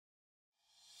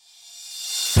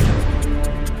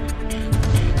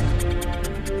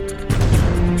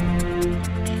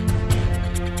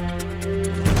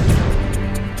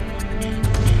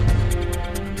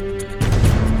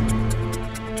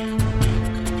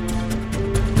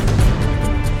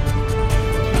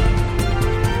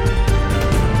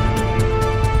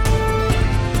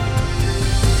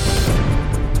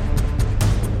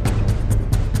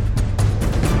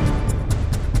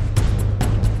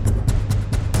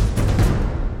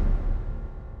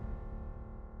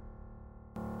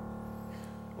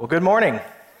Well, good morning.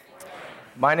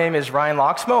 My name is Ryan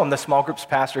Loxmo. I'm the small groups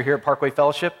pastor here at Parkway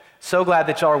Fellowship. So glad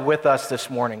that y'all are with us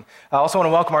this morning. I also want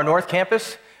to welcome our North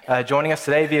Campus joining us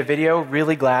today via video.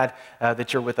 Really glad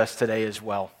that you're with us today as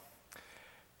well.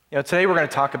 You know, today we're going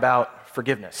to talk about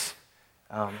forgiveness.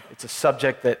 It's a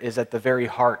subject that is at the very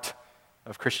heart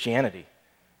of Christianity.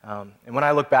 And when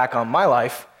I look back on my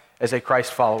life as a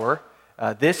Christ follower,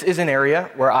 this is an area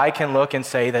where I can look and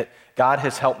say that God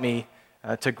has helped me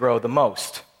to grow the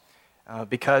most.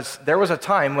 Because there was a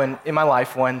time in my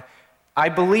life when I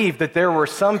believed that there were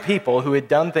some people who had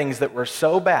done things that were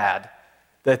so bad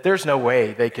that there's no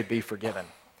way they could be forgiven.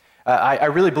 I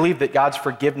really believed that God's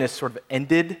forgiveness sort of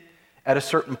ended at a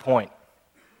certain point.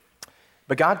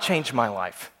 But God changed my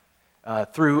life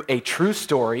through a true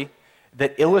story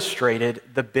that illustrated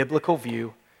the biblical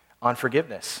view on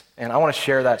forgiveness. And I want to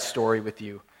share that story with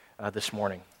you this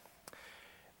morning.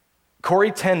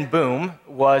 Corrie ten Boom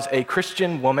was a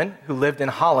Christian woman who lived in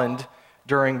Holland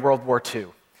during World War II.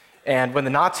 And when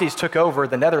the Nazis took over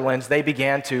the Netherlands, they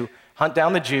began to hunt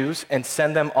down the Jews and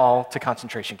send them all to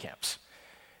concentration camps.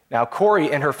 Now,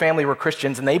 Corrie and her family were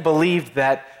Christians, and they believed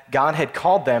that God had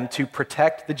called them to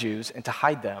protect the Jews and to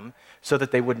hide them so that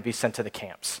they wouldn't be sent to the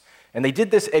camps. And they did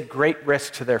this at great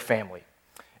risk to their family.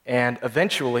 And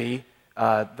eventually,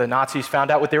 the Nazis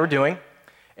found out what they were doing,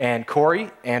 and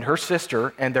Corrie and her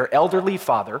sister and their elderly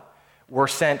father were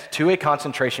sent to a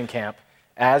concentration camp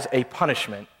as a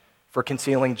punishment for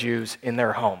concealing Jews in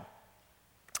their home.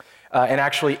 And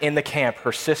actually, in the camp,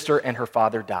 her sister and her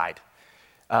father died.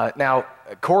 Now,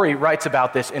 Corrie writes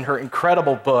about this in her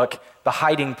incredible book, The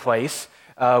Hiding Place,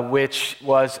 which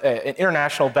was an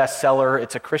international bestseller.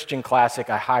 It's a Christian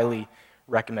classic. I highly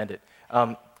recommend it.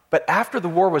 But after the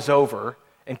war was over,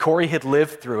 and Corrie had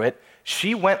lived through it,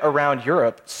 she went around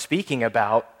Europe speaking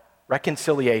about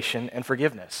reconciliation and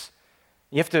forgiveness.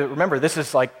 You have to remember, this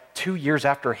is like 2 years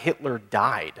after Hitler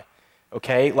died,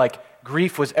 okay? Like,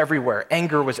 grief was everywhere.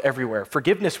 Anger was everywhere.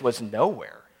 Forgiveness was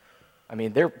nowhere. I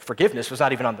mean, their forgiveness was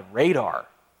not even on the radar.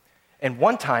 And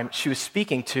one time, she was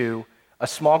speaking to a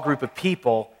small group of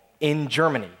people in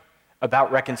Germany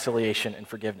about reconciliation and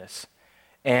forgiveness.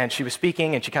 And she was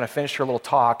speaking, and she kind of finished her little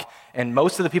talk, and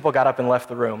most of the people got up and left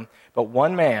the room, but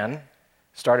one man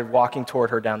started walking toward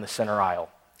her down the center aisle.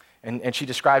 And she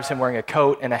describes him wearing a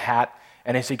coat and a hat,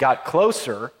 and as he got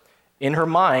closer, in her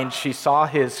mind, she saw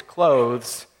his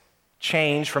clothes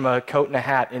change from a coat and a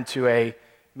hat into a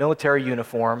military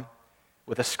uniform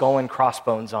with a skull and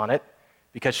crossbones on it,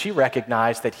 because she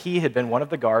recognized that he had been one of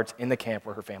the guards in the camp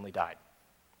where her family died.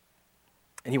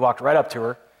 And he walked right up to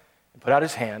her and put out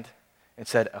his hand and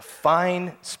said, "A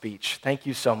fine speech. Thank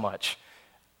you so much.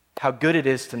 How good it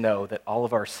is to know that all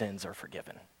of our sins are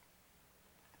forgiven."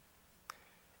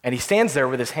 And he stands there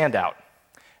with his hand out,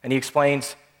 and he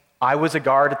explains, "I was a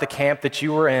guard at the camp that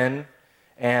you were in,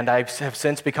 and I have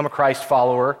since become a Christ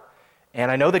follower,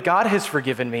 and I know that God has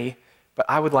forgiven me, but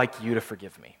I would like you to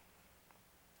forgive me."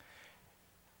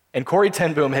 And Corrie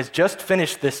ten Boom has just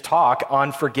finished this talk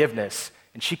on forgiveness,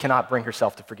 and she cannot bring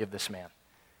herself to forgive this man.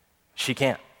 She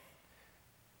can't.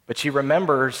 But she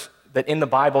remembers that in the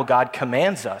Bible, God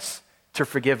commands us to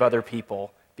forgive other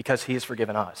people because he has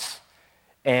forgiven us.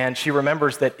 And she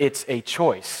remembers that it's a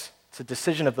choice. It's a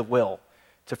decision of the will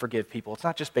to forgive people. It's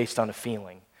not just based on a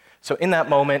feeling. So in that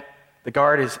moment, the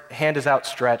guard, his hand is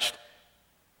outstretched.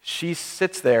 She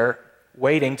sits there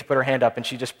waiting to put her hand up, and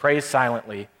she just prays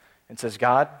silently and says,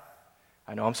 "God,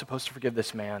 I know I'm supposed to forgive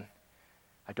this man.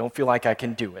 I don't feel like I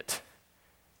can do it,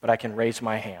 but I can raise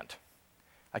my hand.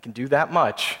 I can do that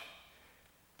much,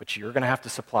 but you're going to have to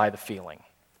supply the feeling."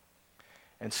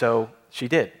 And so she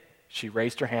did. She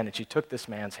raised her hand and she took this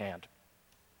man's hand.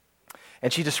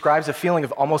 And she describes a feeling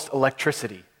of almost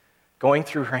electricity going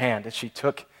through her hand as she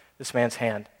took this man's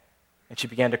hand and she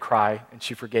began to cry and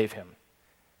she forgave him.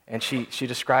 And she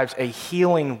describes a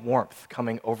healing warmth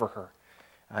coming over her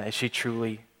as she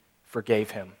truly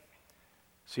forgave him.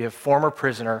 So you have former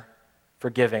prisoner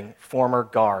forgiving former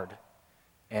guard.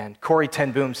 And Corrie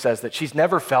ten Boom says that she's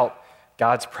never felt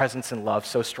God's presence and love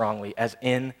so strongly as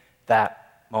in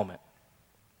that moment.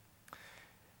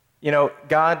 You know,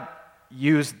 God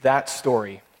used that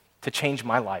story to change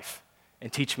my life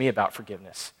and teach me about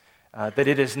forgiveness. That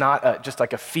it is not just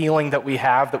like a feeling that we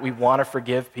have that we want to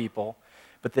forgive people,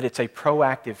 but that it's a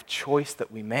proactive choice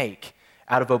that we make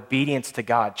out of obedience to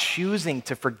God, choosing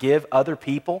to forgive other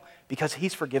people because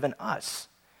he's forgiven us.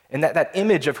 And that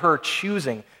image of her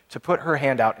choosing to put her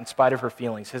hand out in spite of her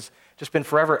feelings has just been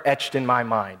forever etched in my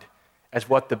mind as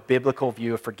what the biblical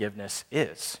view of forgiveness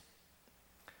is.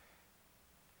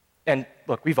 And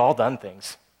look, we've all done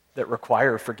things that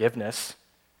require forgiveness,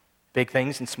 big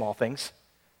things and small things.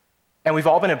 And we've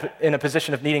all been in a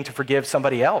position of needing to forgive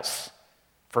somebody else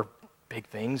for big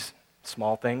things,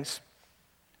 small things.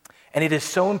 And it is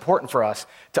so important for us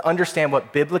to understand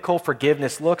what biblical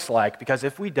forgiveness looks like, because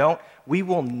if we don't, we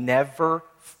will never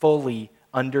fully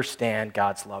understand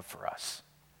God's love for us.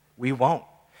 We won't.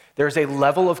 There's a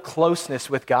level of closeness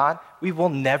with God we will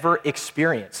never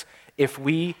experience if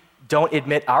we don't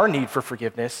admit our need for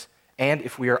forgiveness and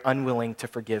if we are unwilling to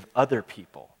forgive other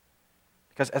people.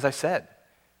 Because as I said,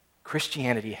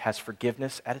 Christianity has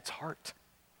forgiveness at its heart.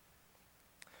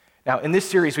 Now, in this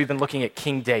series, we've been looking at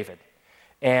King David.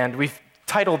 And we've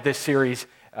titled this series,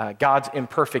 God's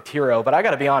Imperfect Hero. But I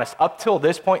got to be honest, up till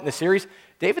this point in the series,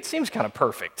 David seems kind of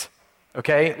perfect,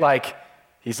 okay? Like,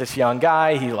 he's this young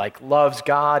guy, he loves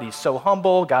God, he's so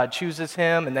humble, God chooses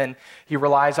him, and then he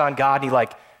relies on God, he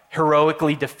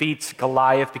heroically defeats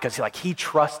Goliath because he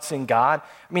trusts in God.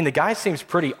 I mean, the guy seems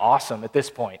pretty awesome at this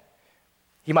point.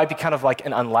 He might be kind of like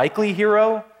an unlikely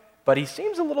hero, but he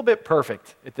seems a little bit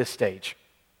perfect at this stage.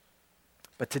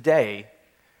 But today,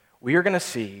 we are going to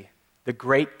see the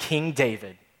great King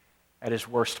David at his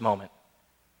worst moment.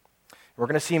 We're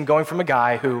going to see him going from a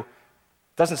guy who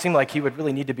doesn't seem like he would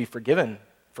really need to be forgiven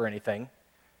for anything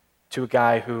to a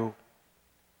guy who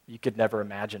you could never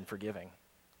imagine forgiving.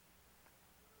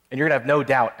 And you're going to have no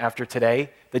doubt after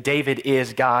today that David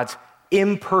is God's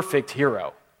imperfect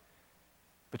hero.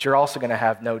 But you're also going to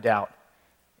have no doubt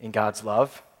in God's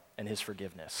love and his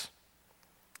forgiveness.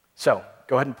 So,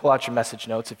 go ahead and pull out your message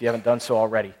notes if you haven't done so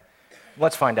already.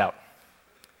 Let's find out.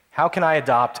 How can I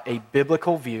adopt a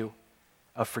biblical view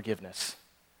of forgiveness?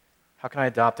 How can I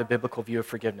adopt a biblical view of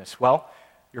forgiveness? Well,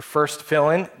 your first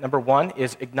fill-in, number one,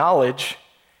 is acknowledge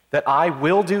that I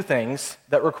will do things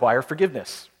that require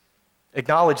forgiveness.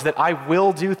 Acknowledge that I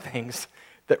will do things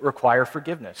that require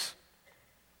forgiveness.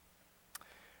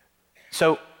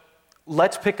 So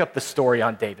let's pick up the story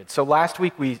on David. So last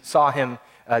week we saw him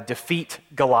defeat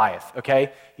Goliath,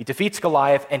 okay? He defeats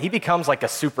Goliath and he becomes like a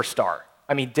superstar.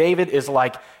 I mean, David is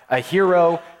like a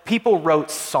hero. People wrote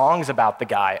songs about the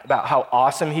guy, about how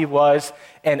awesome he was.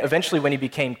 And eventually when he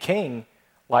became king,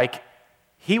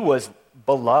 he was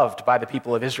beloved by the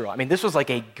people of Israel. I mean, this was like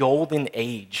a golden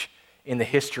age in the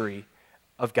history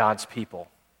of God's people.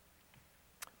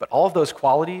 But all of those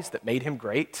qualities that made him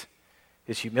great,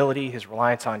 his humility, his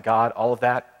reliance on God, all of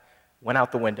that went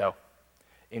out the window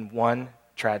in one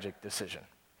tragic decision.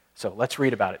 So let's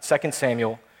read about it. 2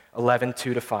 Samuel 11,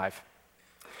 2-5.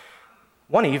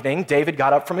 One evening, David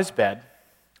got up from his bed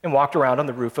and walked around on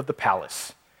the roof of the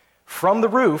palace. From the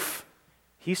roof,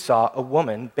 he saw a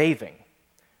woman bathing.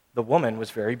 The woman was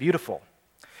very beautiful,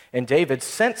 and David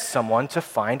sent someone to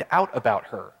find out about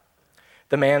her.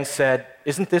 The man said,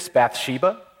 "Isn't this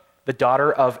Bathsheba, the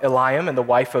daughter of Eliam and the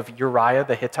wife of Uriah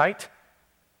the Hittite?"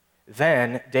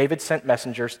 Then David sent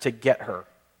messengers to get her.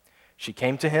 She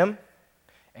came to him,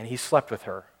 and he slept with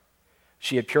her.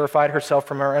 She had purified herself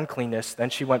from her uncleanness, then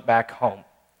she went back home.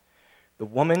 The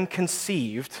woman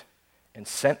conceived and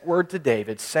sent word to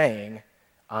David, saying,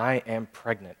 "I am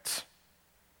pregnant."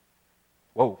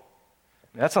 Whoa.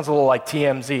 That sounds a little like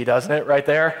TMZ, doesn't it, right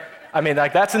there? I mean,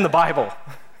 that's in the Bible.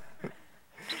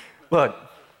 Look,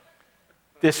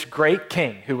 this great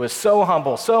king who was so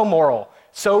humble, so moral,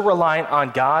 so reliant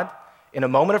on God, in a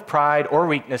moment of pride or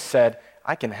weakness said,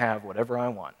 "I can have whatever I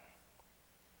want.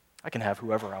 I can have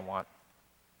whoever I want."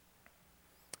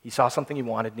 He saw something he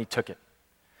wanted and he took it.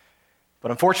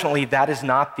 But unfortunately, that is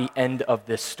not the end of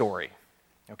this story,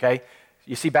 okay?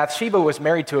 You see, Bathsheba was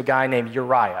married to a guy named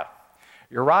Uriah.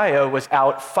 Uriah was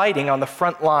out fighting on the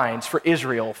front lines for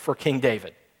Israel for King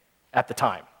David at the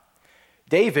time.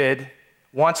 David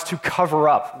wants to cover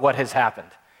up what has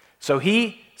happened. So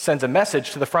he sends a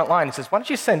message to the front line and says, "Why don't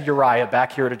you send Uriah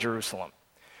back here to Jerusalem?"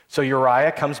 So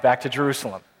Uriah comes back to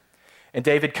Jerusalem. And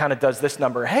David kind of does this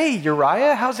number. "Hey,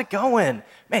 Uriah, how's it going?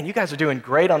 Man, you guys are doing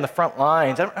great on the front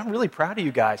lines. I'm really proud of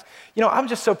you guys. I'm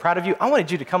just so proud of you. I wanted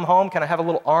you to come home, kind of have a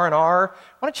little R&R.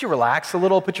 Why don't you relax a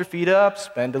little, put your feet up,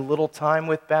 spend a little time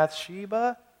with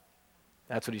Bathsheba?"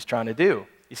 That's what he's trying to do.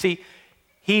 You see,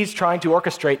 he's trying to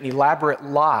orchestrate an elaborate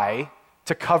lie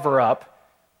to cover up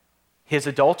his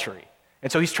adultery.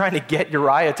 And so he's trying to get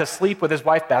Uriah to sleep with his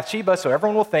wife Bathsheba so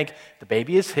everyone will think the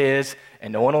baby is his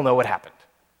and no one will know what happened.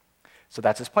 So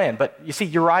that's his plan. But you see,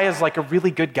 Uriah's like a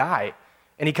really good guy.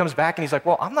 And he comes back and he's like,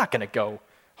 "Well, I'm not going to go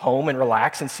home and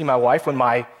relax and see my wife when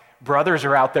my brothers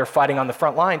are out there fighting on the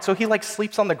front line." So he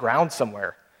sleeps on the ground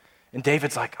somewhere. And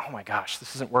David's like, "Oh my gosh,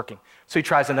 this isn't working." So he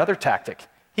tries another tactic.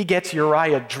 He gets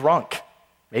Uriah drunk.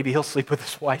 Maybe he'll sleep with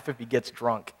his wife if he gets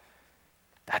drunk.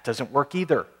 That doesn't work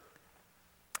either.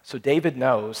 So David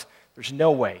knows there's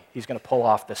no way he's going to pull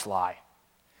off this lie.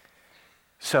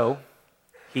 So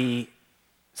he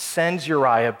sends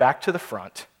Uriah back to the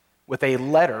front with a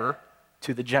letter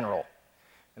to the general.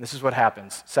 And this is what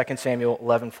happens, 2 Samuel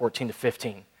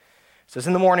 11:14-15. It says,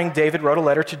 in the morning, David wrote a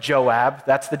letter to Joab,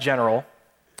 that's the general,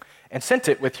 and sent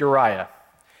it with Uriah.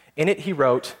 In it he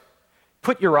wrote,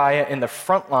 put Uriah in the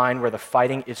front line where the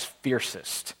fighting is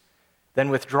fiercest. Then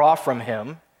withdraw from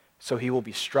him, so he will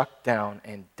be struck down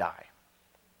and die.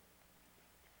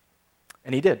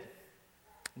 And he did.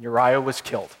 Uriah was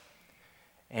killed.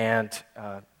 And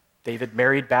David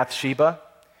married Bathsheba,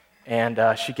 and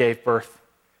she gave birth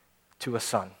to a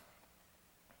son.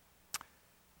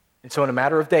 And so in a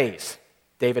matter of days,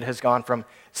 David has gone from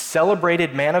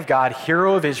celebrated man of God,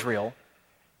 hero of Israel,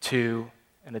 to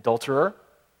an adulterer,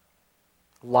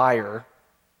 liar,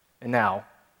 and now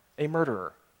a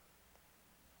murderer.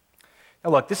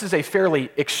 Now look, this is a fairly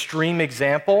extreme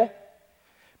example,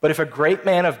 but if a great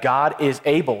man of God is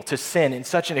able to sin in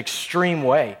such an extreme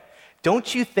way,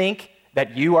 don't you think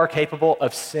that you are capable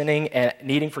of sinning and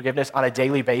needing forgiveness on a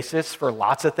daily basis for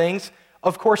lots of things?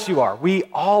 Of course you are. We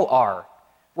all are.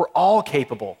 We're all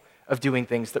capable of doing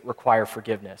things that require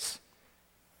forgiveness.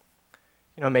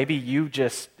 You know, maybe you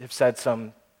just have said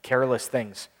some careless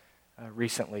things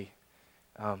recently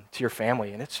to your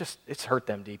family, and it's hurt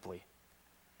them deeply.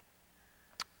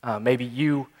 Maybe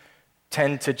you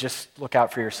tend to just look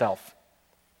out for yourself,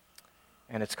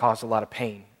 and it's caused a lot of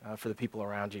pain for the people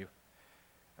around you.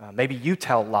 Maybe you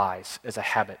tell lies as a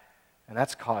habit, and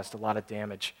that's caused a lot of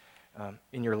damage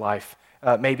in your life.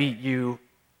 Maybe you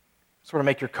sort of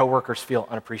make your coworkers feel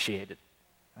unappreciated,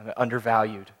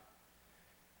 undervalued.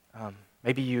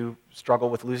 Maybe you struggle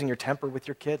with losing your temper with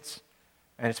your kids,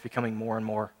 and it's becoming more and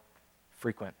more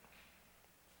frequent.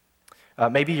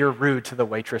 Maybe you're rude to the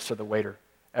waitress or the waiter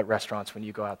at restaurants when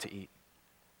you go out to eat.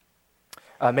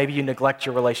 Maybe you neglect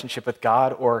your relationship with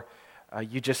God, or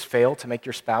you just fail to make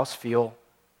your spouse feel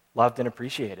loved and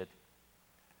appreciated.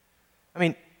 I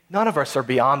mean, none of us are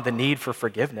beyond the need for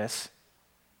forgiveness.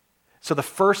 So the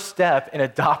first step in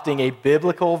adopting a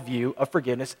biblical view of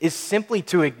forgiveness is simply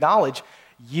to acknowledge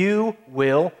you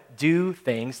will do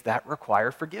things that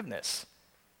require forgiveness.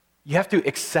 You have to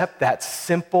accept that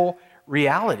simple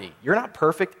reality. You're not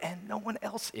perfect, and no one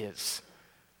else is.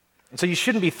 And so you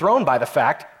shouldn't be thrown by the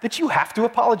fact that you have to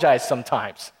apologize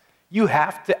sometimes. You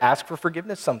have to ask for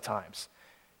forgiveness sometimes.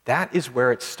 That is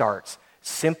where it starts,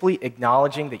 simply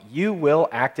acknowledging that you will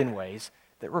act in ways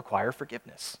that require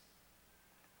forgiveness.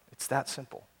 It's that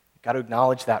simple. You've got to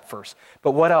acknowledge that first.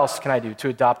 But what else can I do to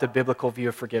adopt a biblical view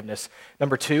of forgiveness?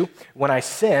 Number 2, when I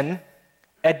sin,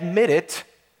 admit it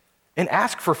and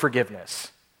ask for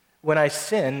forgiveness. When I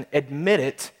sin, admit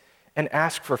it and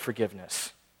ask for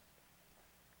forgiveness.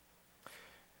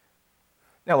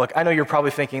 Now look, I know you're probably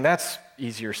thinking that's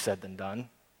easier said than done,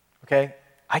 okay?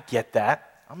 I get that.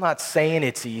 I'm not saying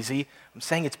it's easy. I'm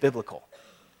saying it's biblical.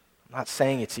 I'm not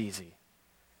saying it's easy.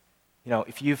 You know,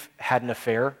 if you've had an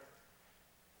affair,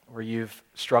 or you've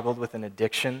struggled with an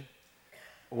addiction,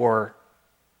 or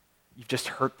you've just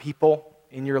hurt people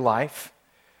in your life,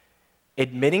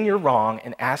 admitting you're wrong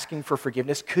and asking for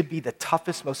forgiveness could be the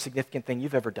toughest, most significant thing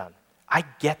you've ever done. I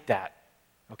get that,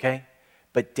 okay?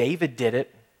 But David did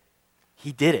it.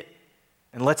 He did it.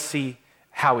 And let's see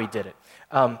how he did it.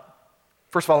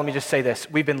 First of all, let me just say this.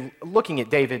 We've been looking at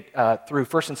David through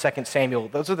 1 and 2 Samuel.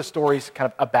 Those are the stories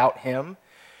kind of about him.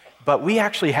 But we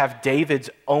actually have David's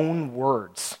own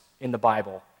words in the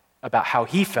Bible about how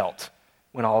he felt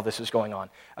when all of this was going on.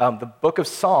 The book of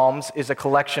Psalms is a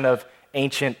collection of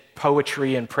ancient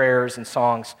poetry and prayers and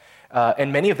songs,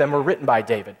 and many of them were written by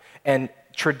David. And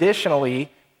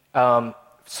traditionally,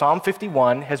 Psalm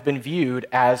 51 has been viewed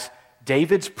as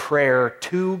David's prayer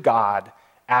to God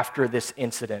after this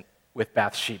incident with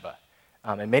Bathsheba.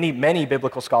 And many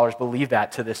biblical scholars believe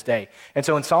that to this day. And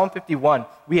so in Psalm 51,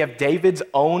 we have David's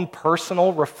own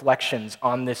personal reflections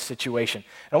on this situation.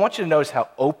 And I want you to notice how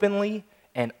openly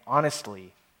and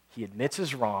honestly he admits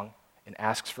his wrong and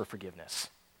asks for forgiveness.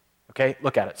 Okay,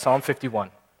 look at it. Psalm 51.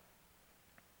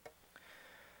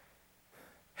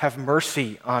 Have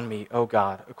mercy on me, O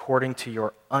God, according to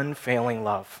your unfailing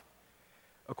love.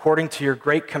 According to your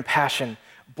great compassion,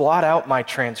 blot out my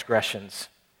transgressions.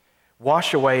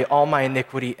 Wash away all my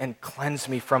iniquity and cleanse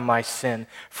me from my sin.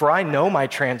 For I know my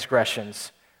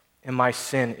transgressions, and my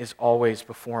sin is always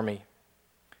before me.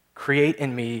 Create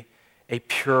in me a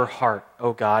pure heart,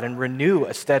 O God, and renew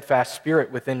a steadfast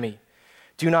spirit within me.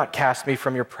 Do not cast me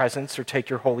from your presence or take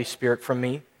your Holy Spirit from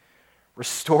me.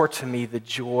 Restore to me the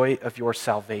joy of your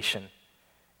salvation,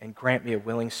 and grant me a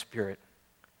willing spirit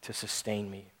to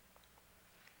sustain me.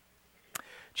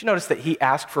 Did you notice that he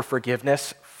asked for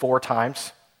forgiveness 4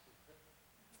 times?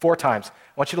 4 times. I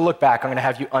want you to look back. I'm going to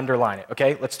have you underline it,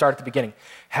 okay? Let's start at the beginning.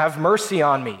 Have mercy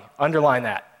on me. Underline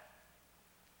that.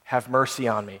 Have mercy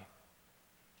on me.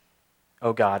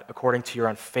 O God, according to your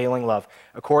unfailing love,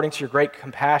 according to your great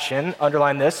compassion,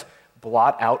 underline this,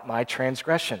 blot out my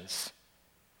transgressions.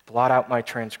 Blot out my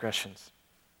transgressions.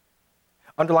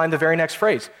 Underline the very next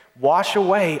phrase, wash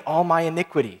away all my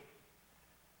iniquity.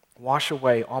 Wash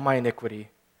away all my iniquity.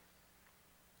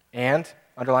 And,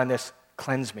 underline this,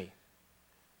 cleanse me.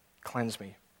 Cleanse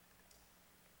me.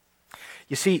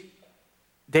 You see,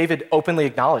 David openly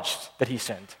acknowledged that he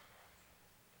sinned.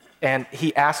 And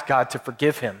he asked God to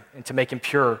forgive him and to make him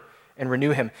pure and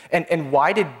renew him. And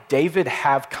why did David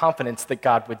have confidence that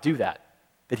God would do that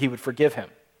he would forgive him?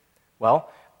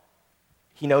 Well,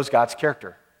 he knows God's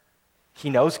character. He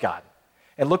knows God.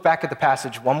 And look back at the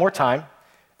passage one more time.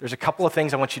 There's a couple of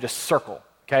things I want you to circle,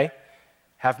 okay?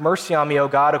 Have mercy on me, O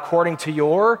God, according to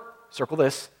your, circle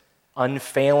this,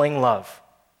 unfailing love.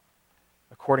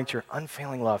 According to your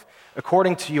unfailing love.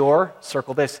 According to your,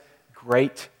 circle this,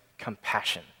 great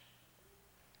compassion.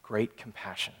 Great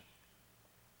compassion.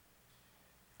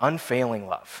 Unfailing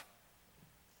love.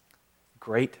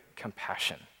 Great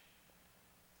compassion.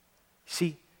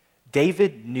 See,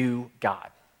 David knew God,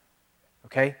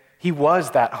 okay? He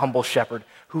was that humble shepherd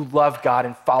who loved God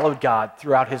and followed God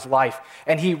throughout his life.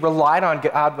 And he relied on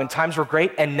God when times were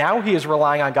great, and now he is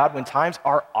relying on God when times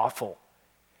are awful.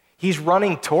 He's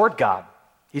running toward God.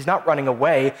 He's not running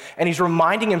away, and he's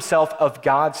reminding himself of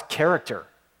God's character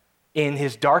in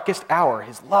his darkest hour,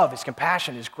 his love, his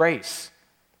compassion, his grace.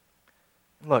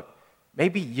 Look,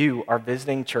 maybe you are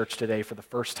visiting church today for the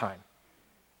first time,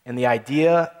 and the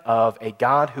idea of a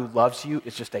God who loves you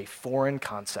is just a foreign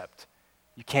concept.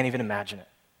 You can't even imagine it.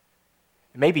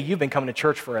 Maybe you've been coming to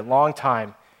church for a long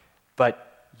time,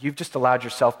 but you've just allowed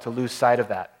yourself to lose sight of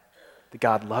that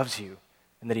God loves you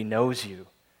and that he knows you,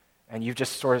 and you've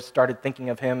just sort of started thinking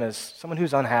of him as someone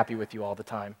who's unhappy with you all the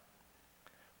time.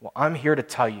 Well, I'm here to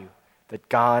tell you that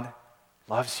God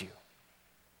loves you.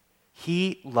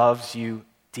 He loves you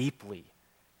deeply.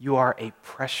 You are a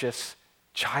precious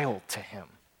child to him.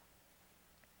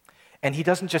 And he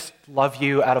doesn't just love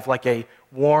you out of like a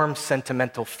warm,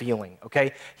 sentimental feeling,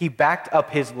 okay? He backed up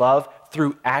his love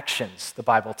through actions, the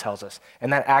Bible tells us.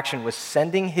 And that action was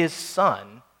sending his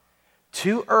son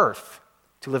to earth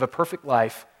to live a perfect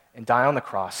life and die on the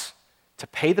cross to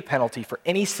pay the penalty for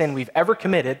any sin we've ever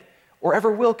committed or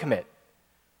ever will commit.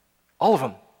 All of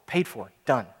them paid for,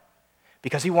 done.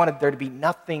 Because he wanted there to be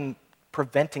nothing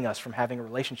preventing us from having a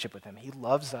relationship with him. He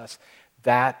loves us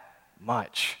that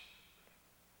much.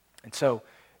 And so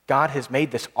God has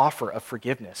made this offer of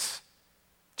forgiveness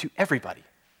to everybody.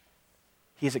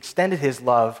 He has extended his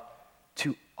love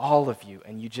to all of you,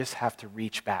 and you just have to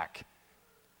reach back.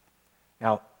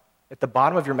 Now, at the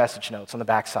bottom of your message notes on the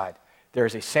backside, there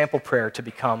is a sample prayer to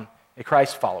become a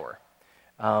Christ follower.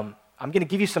 I'm going to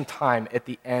give you some time at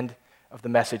the end of the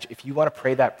message if you want to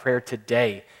pray that prayer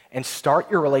today and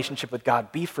start your relationship with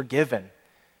God, be forgiven,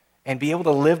 and be able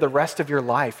to live the rest of your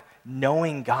life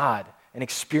knowing God and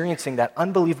experiencing that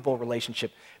unbelievable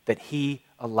relationship that he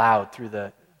allowed through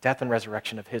the death and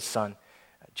resurrection of his son,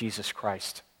 Jesus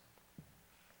Christ.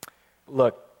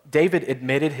 Look, David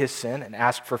admitted his sin and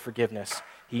asked for forgiveness.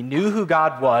 He knew who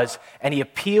God was, and he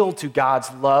appealed to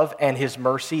God's love and his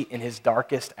mercy in his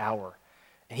darkest hour.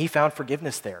 And he found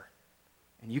forgiveness there.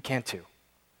 And you can too.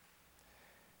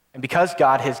 And because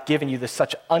God has given you this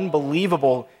such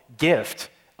unbelievable gift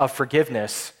of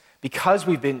forgiveness, because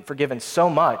we've been forgiven so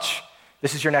much,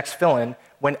 this is your next fill-in.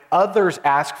 When others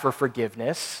ask for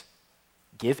forgiveness,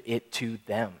 give it to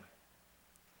them.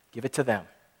 Give it to them.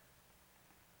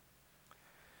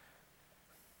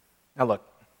 Now look,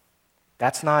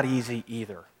 that's not easy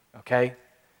either, okay?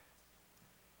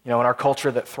 You know, in our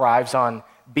culture that thrives on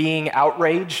being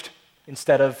outraged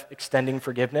instead of extending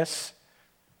forgiveness,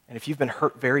 and if you've been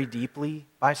hurt very deeply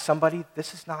by somebody,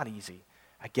 this is not easy.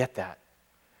 I get that.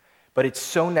 But it's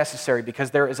so necessary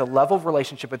because there is a level of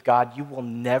relationship with God you will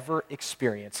never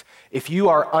experience if you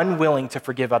are unwilling to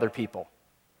forgive other people.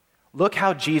 Look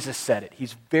how Jesus said it.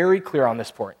 He's very clear on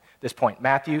this point.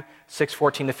 Matthew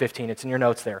 6:14-15. It's in your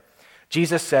notes there.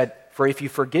 Jesus said, "For if you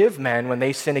forgive men when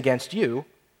they sin against you,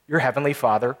 your heavenly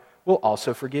Father will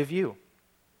also forgive you.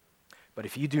 But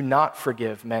if you do not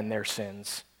forgive men their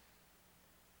sins,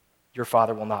 your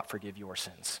Father will not forgive your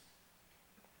sins."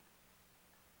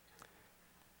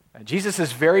 Now, Jesus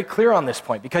is very clear on this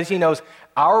point because he knows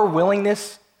our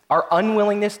unwillingness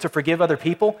to forgive other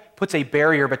people puts a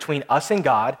barrier between us and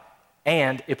God,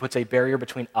 and it puts a barrier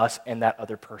between us and that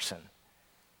other person.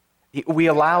 We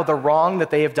allow the wrong that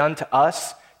they have done to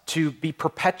us to be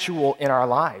perpetual in our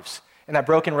lives. and that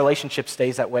broken relationship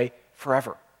stays that way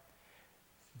forever.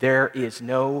 There is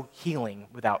no healing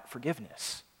without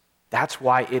forgiveness. That's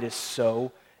why it is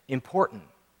so important.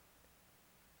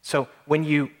 So when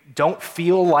you don't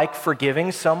feel like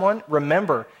forgiving someone,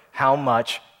 remember how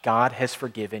much God has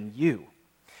forgiven you.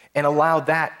 And allow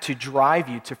that to drive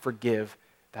you to forgive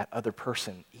that other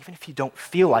person, even if you don't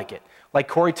feel like it. Like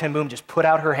Corrie ten Boom just put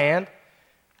out her hand,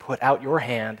 put out your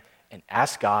hand and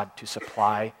ask God to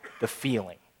supply the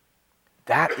feeling.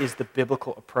 That is the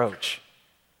biblical approach.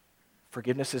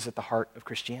 Forgiveness is at the heart of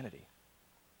Christianity.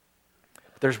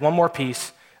 But there's one more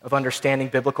piece of understanding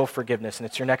biblical forgiveness, and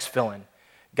it's your next fill-in.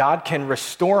 God can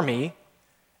restore me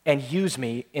and use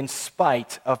me in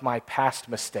spite of my past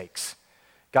mistakes.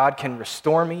 God can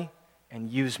restore me and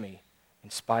use me in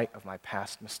spite of my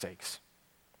past mistakes.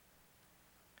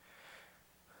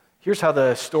 Here's how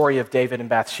the story of David and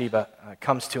Bathsheba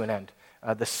comes to an end.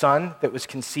 The son that was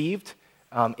conceived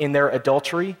in their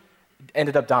adultery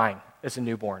ended up dying as a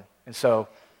newborn. And so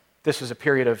this was a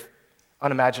period of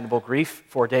unimaginable grief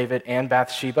for David and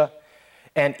Bathsheba.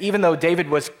 And even though David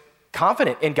was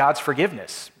confident in God's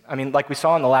forgiveness, I mean, like we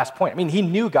saw in the last point, I mean, he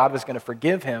knew God was going to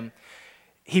forgive him.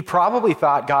 He probably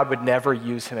thought God would never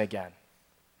use him again.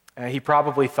 He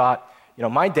probably thought,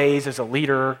 my days as a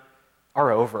leader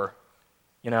are over.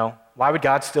 Why would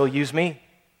God still use me?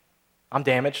 I'm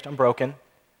damaged, I'm broken,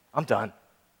 I'm done.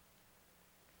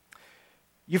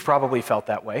 You've probably felt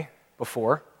that way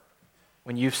before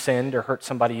when you've sinned or hurt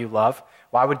somebody you love.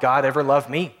 Why would God ever love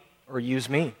me or use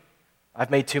me?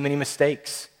 I've made too many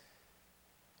mistakes.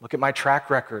 Look at my track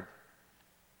record.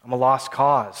 I'm a lost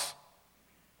cause.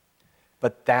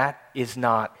 But that is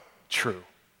not true.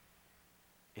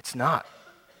 It's not.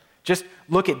 Just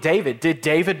look at David. Did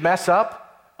David mess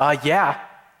up? Yeah,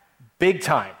 big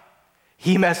time.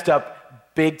 He messed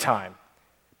up big time.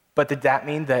 But did that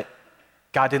mean that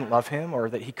God didn't love him or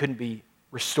that he couldn't be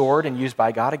restored and used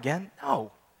by God again?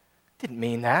 No, didn't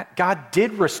mean that. God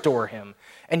did restore him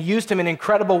and used him in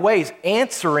incredible ways,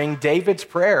 answering David's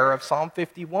prayer of Psalm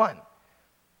 51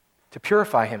 to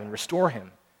purify him and restore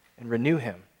him and renew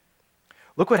him.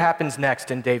 Look what happens next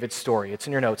in David's story. It's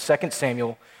in your notes, 2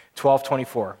 Samuel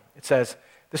 12:24. It says,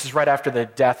 this is right after the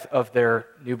death of their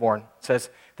newborn. It says,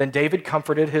 then David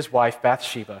comforted his wife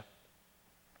Bathsheba,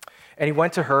 and he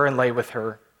went to her and lay with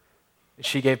her.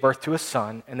 She gave birth to a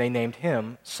son, and they named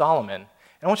him Solomon. And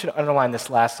I want you to underline this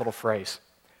last little phrase.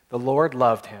 The Lord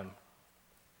loved him.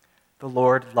 The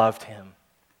Lord loved him.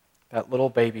 That little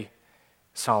baby,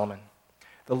 Solomon.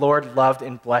 The Lord loved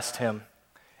and blessed him.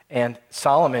 And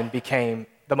Solomon became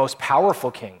the most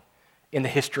powerful king in the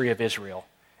history of Israel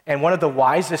and one of the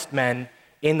wisest men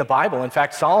in the Bible. In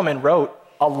fact, Solomon wrote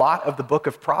a lot of the book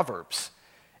of Proverbs.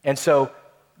 And so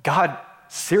God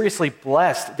seriously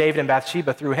blessed David and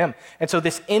Bathsheba through him. And so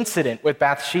this incident with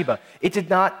Bathsheba, it did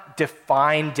not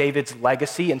define David's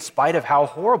legacy in spite of how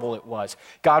horrible it was.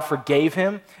 God forgave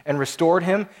him and restored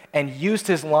him and used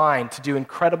his line to do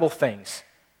incredible things.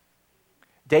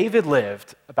 David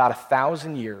lived about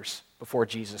 1,000 years before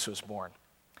Jesus was born.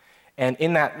 And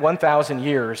in that 1,000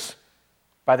 years,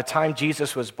 by the time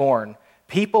Jesus was born,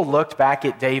 people looked back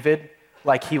at David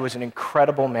like he was an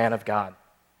incredible man of God,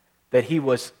 that he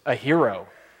was a hero,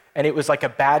 and it was like a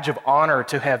badge of honor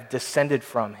to have descended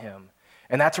from him.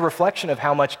 And that's a reflection of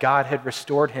how much God had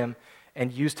restored him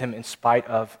and used him in spite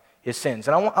of his sins.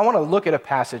 And I want to look at a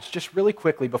passage just really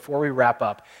quickly before we wrap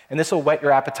up, and this will whet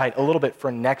your appetite a little bit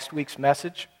for next week's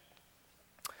message.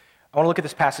 I want to look at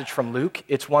this passage from Luke.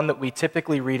 It's one that we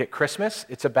typically read at Christmas.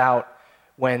 It's about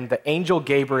when the angel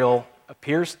Gabriel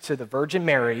appears to the Virgin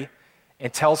Mary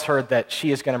and tells her that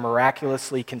she is going to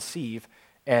miraculously conceive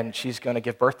and she's going to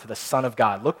give birth to the Son of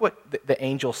God. Look what the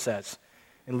angel says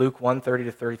in Luke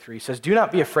 1:30-33. He says, "Do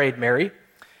not be afraid, Mary.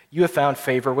 You have found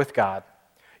favor with God.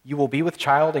 You will be with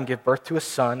child and give birth to a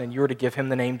son, and you are to give him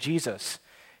the name Jesus.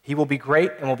 He will be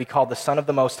great and will be called the Son of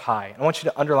the Most High." And I want you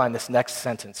to underline this next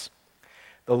sentence.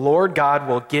 "The Lord God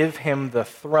will give him the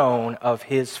throne of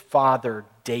his father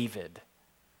David,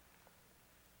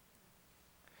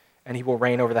 and he will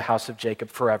reign over the house of Jacob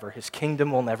forever. His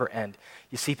kingdom will never end."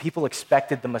 You see, people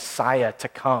expected the Messiah to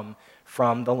come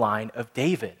from the line of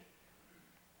David.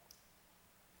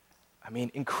 I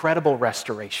mean, incredible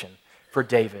restoration for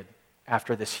David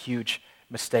after this huge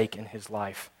mistake in his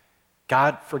life.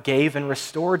 God forgave and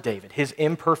restored David, his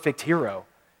imperfect hero,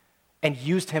 and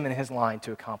used him in his line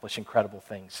to accomplish incredible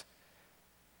things.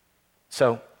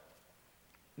 So,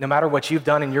 no matter what you've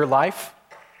done in your life,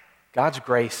 God's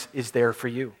grace is there for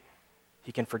you.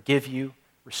 He can forgive you,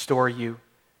 restore you,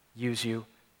 use you,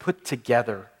 put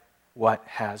together what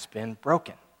has been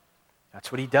broken.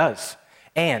 That's what he does.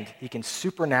 And he can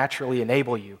supernaturally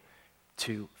enable you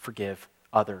to forgive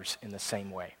others in the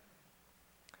same way.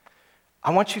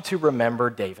 I want you to remember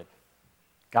David,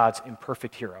 God's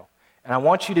imperfect hero. And I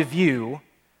want you to view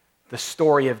the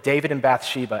story of David and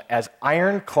Bathsheba as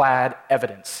ironclad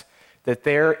evidence that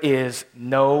there is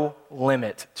no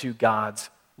limit to God's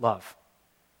love.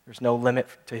 There's no limit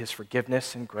to his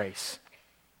forgiveness and grace.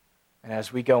 And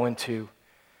as we go into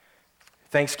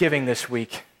Thanksgiving this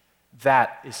week,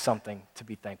 that is something to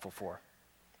be thankful for.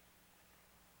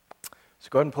 So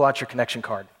go ahead and pull out your connection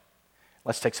card.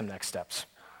 Let's take some next steps.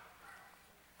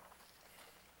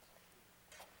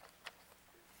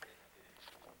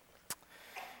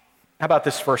 How about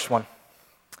this first one?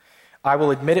 I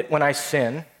will admit it when I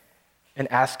sin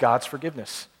and ask God's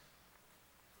forgiveness.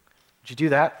 Would you do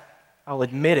that? I'll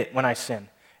admit it when I sin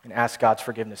and ask God's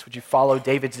forgiveness. Would you follow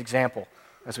David's example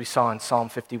as we saw in Psalm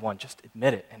 51? Just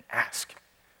admit it and ask.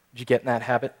 Would you get in that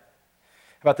habit?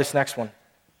 How about this next one?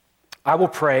 I will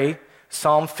pray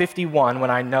Psalm 51 when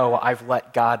I know I've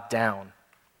let God down.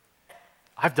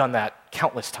 I've done that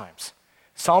countless times.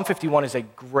 Psalm 51 is a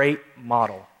great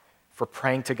model for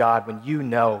praying to God when you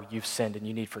know you've sinned and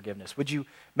you need forgiveness. Would you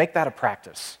make that a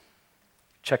practice?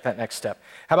 Check that next step.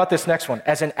 How about this next one?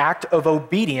 As an act of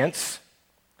obedience,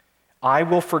 I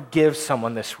will forgive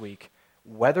someone this week,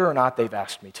 whether or not they've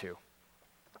asked me to.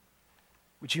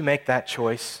 Would you make that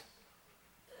choice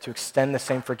to extend the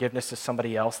same forgiveness to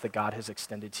somebody else that God has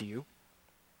extended to you?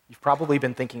 You've probably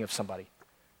been thinking of somebody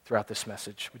throughout this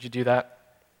message. Would you do that?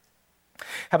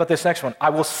 How about this next one? I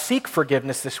will seek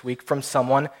forgiveness this week from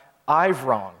someone I've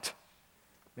wronged.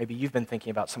 Maybe you've been thinking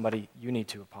about somebody you need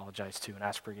to apologize to and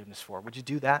ask forgiveness for. Would you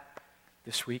do that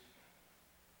this week?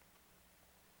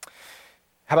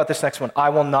 How about this next one? I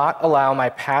will not allow my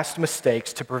past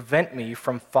mistakes to prevent me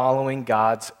from following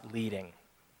God's leading.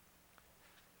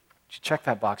 Would you check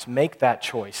that box? Make that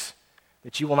choice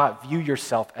that you will not view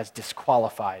yourself as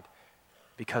disqualified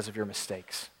because of your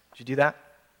mistakes. Would you do that?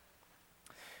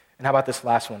 And how about this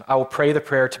last one? I will pray the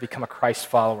prayer to become a Christ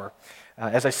follower.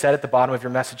 As I said at the bottom of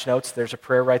your message notes, there's a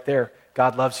prayer right there.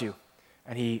 God loves you,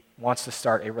 and he wants to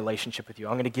start a relationship with you.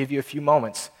 I'm going to give you a few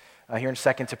moments here in a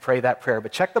second to pray that prayer,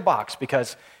 but check the box,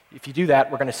 because if you do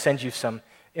that, we're going to send you some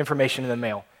information in the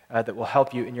mail that will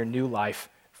help you in your new life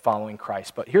following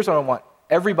Christ. But here's what I want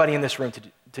everybody in this room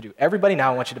to do. Everybody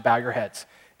now, I want you to bow your heads.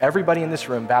 Everybody in this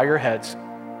room, bow your heads.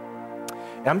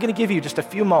 And I'm going to give you just a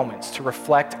few moments to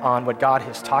reflect on what God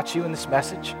has taught you in this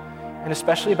message, and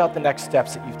especially about the next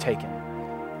steps that you've taken.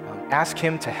 Ask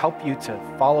him to help you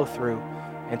to follow through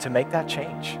and to make that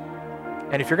change.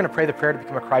 And if you're going to pray the prayer to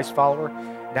become a Christ follower,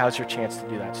 now's your chance to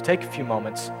do that. So take a few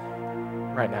moments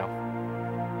right now.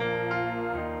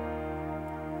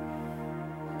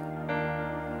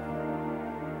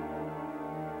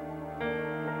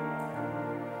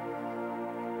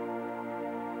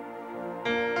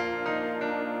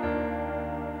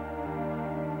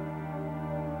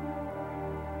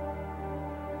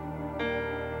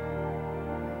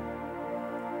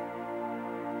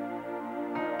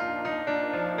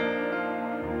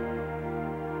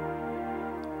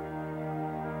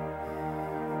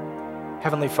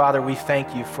 Heavenly Father, we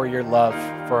thank you for your love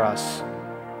for us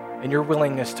and your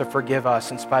willingness to forgive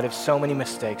us in spite of so many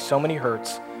mistakes, so many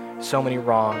hurts, so many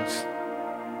wrongs.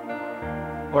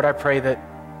 Lord, I pray that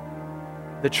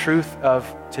the truth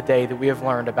of today that we have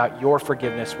learned about your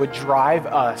forgiveness would drive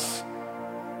us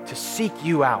to seek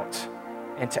you out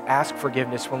and to ask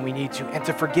forgiveness when we need to, and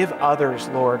to forgive others,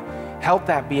 Lord. Help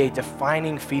that be a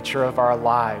defining feature of our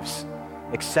lives,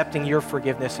 accepting your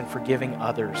forgiveness and forgiving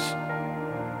others.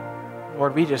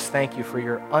 Lord, we just thank you for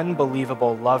your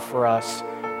unbelievable love for us,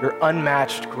 your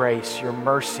unmatched grace, your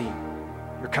mercy,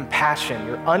 your compassion,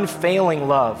 your unfailing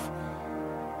love,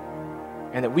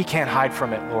 and that we can't hide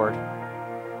from it, Lord,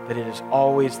 that it is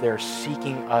always there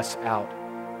seeking us out.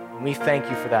 And we thank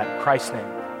you for that. In Christ's name,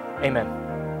 amen.